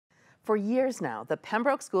For years now, the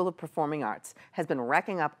Pembroke School of Performing Arts has been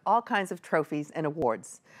racking up all kinds of trophies and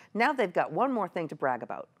awards. Now they've got one more thing to brag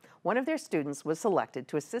about. One of their students was selected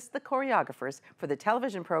to assist the choreographers for the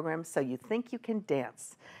television program So You Think You Can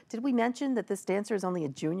Dance. Did we mention that this dancer is only a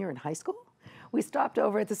junior in high school? We stopped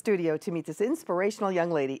over at the studio to meet this inspirational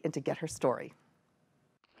young lady and to get her story.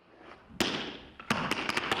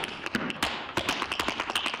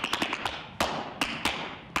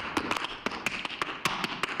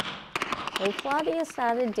 When Claudia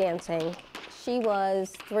started dancing, she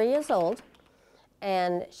was 3 years old,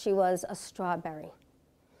 and she was a strawberry.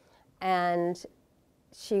 And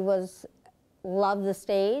she loved the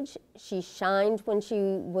stage. She shined when she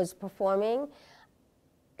was performing,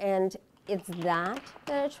 and it's that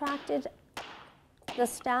attracted the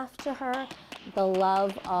staff to her, the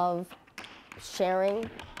love of sharing.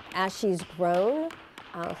 As she's grown,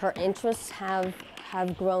 her interests have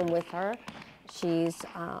grown with her. She's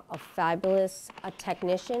a fabulous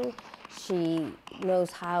technician. She knows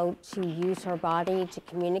how to use her body to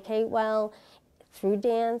communicate well through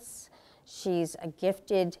dance. She's a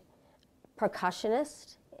gifted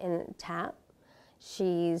percussionist in tap.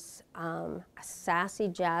 She's a sassy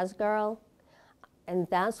jazz girl. And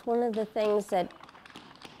that's one of the things that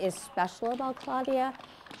is special about Claudia.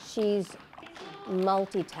 She's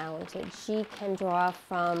multi-talented. She can draw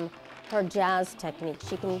from her jazz technique.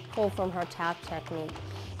 She can pull from her tap technique.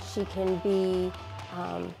 She can be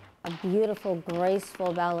a beautiful,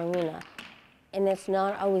 graceful ballerina. And it's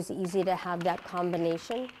not always easy to have that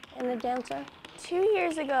combination in a dancer. 2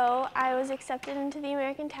 years ago, I was accepted into the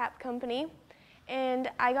American Tap Company,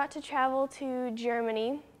 and I got to travel to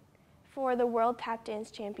Germany for the World Tap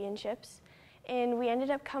Dance Championships. And we ended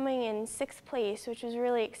up coming in 6th place, which was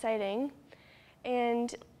really exciting.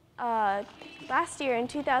 And last year, in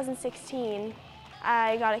 2016,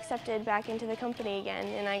 I got accepted back into the company again,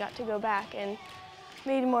 and I got to go back and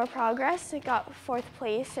made more progress. I got 4th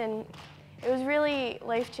place, and it was really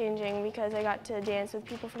life-changing because I got to dance with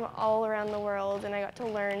people from all around the world, and I got to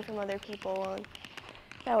learn from other people, and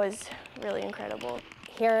that was really incredible.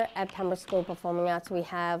 Here at Pembroke School of Performing Arts, we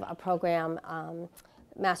have a program,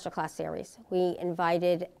 masterclass series. We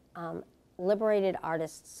invited liberated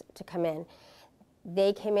artists to come in.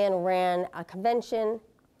 They came in, ran a convention,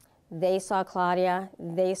 they saw Claudia,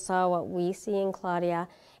 they saw what we see in Claudia,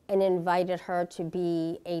 and invited her to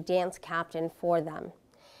be a dance captain for them.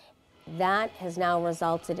 That has now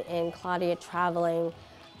resulted in Claudia traveling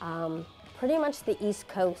pretty much the East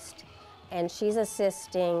Coast, and she's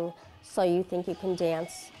assisting So You Think You Can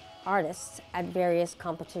Dance artists at various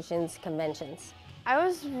competitions, conventions. I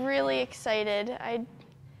was really excited. I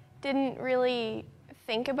didn't really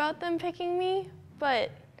think about them picking me,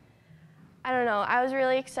 but I don't know, I was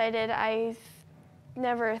really excited. I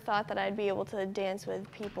never thought that I'd be able to dance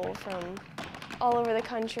with people from all over the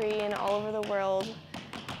country and all over the world.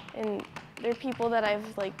 And they're people that I've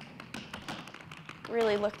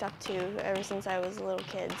really looked up to ever since I was a little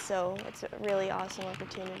kid. So it's a really awesome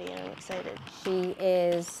opportunity, and I'm excited. She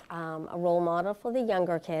is a role model for the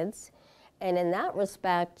younger kids. And in that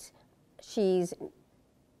respect, she's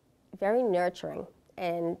very nurturing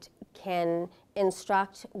and can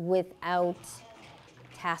instruct without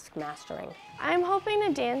task mastering. I'm hoping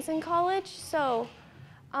to dance in college, so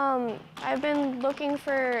I've been looking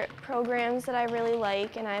for programs that I really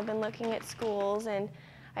like, and I've been looking at schools, and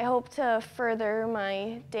I hope to further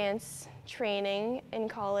my dance training in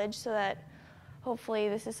college so that hopefully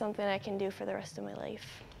this is something I can do for the rest of my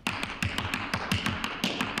life.